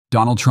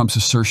Donald Trump's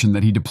assertion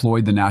that he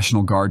deployed the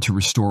National Guard to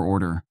restore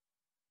order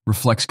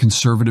reflects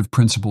conservative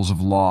principles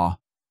of law,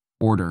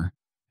 order,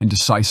 and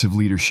decisive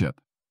leadership.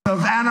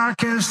 Of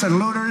anarchists and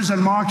looters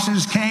and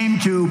Marxists came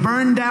to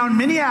burn down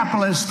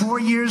Minneapolis 4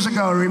 years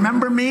ago.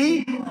 Remember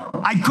me?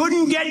 I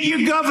couldn't get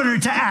your governor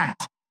to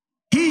act.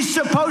 He's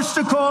supposed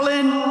to call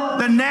in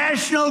the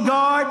National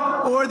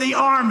Guard or the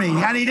Army,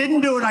 and he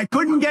didn't do it. I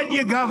couldn't get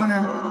your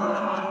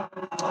governor.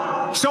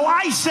 So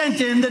I sent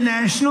in the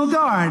National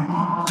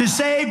Guard to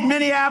save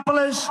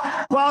Minneapolis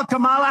while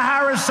Kamala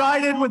Harris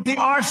sided with the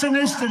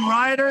arsonist and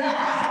rioter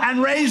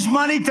and raised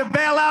money to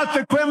bail out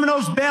the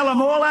criminals, bail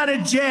them all out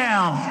of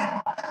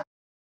jail.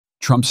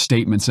 Trump's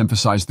statements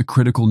emphasize the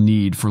critical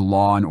need for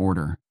law and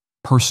order,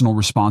 personal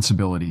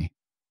responsibility,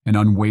 and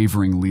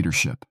unwavering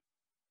leadership.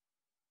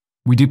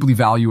 We deeply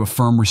value a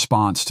firm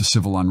response to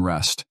civil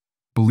unrest,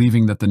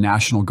 believing that the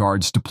National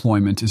Guard's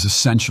deployment is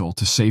essential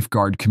to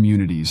safeguard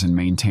communities and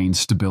maintain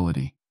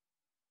stability.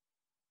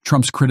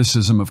 Trump's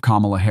criticism of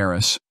Kamala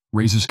Harris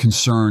raises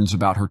concerns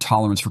about her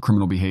tolerance for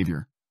criminal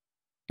behavior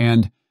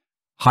and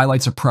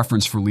highlights a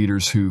preference for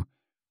leaders who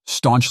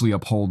staunchly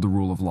uphold the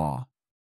rule of law.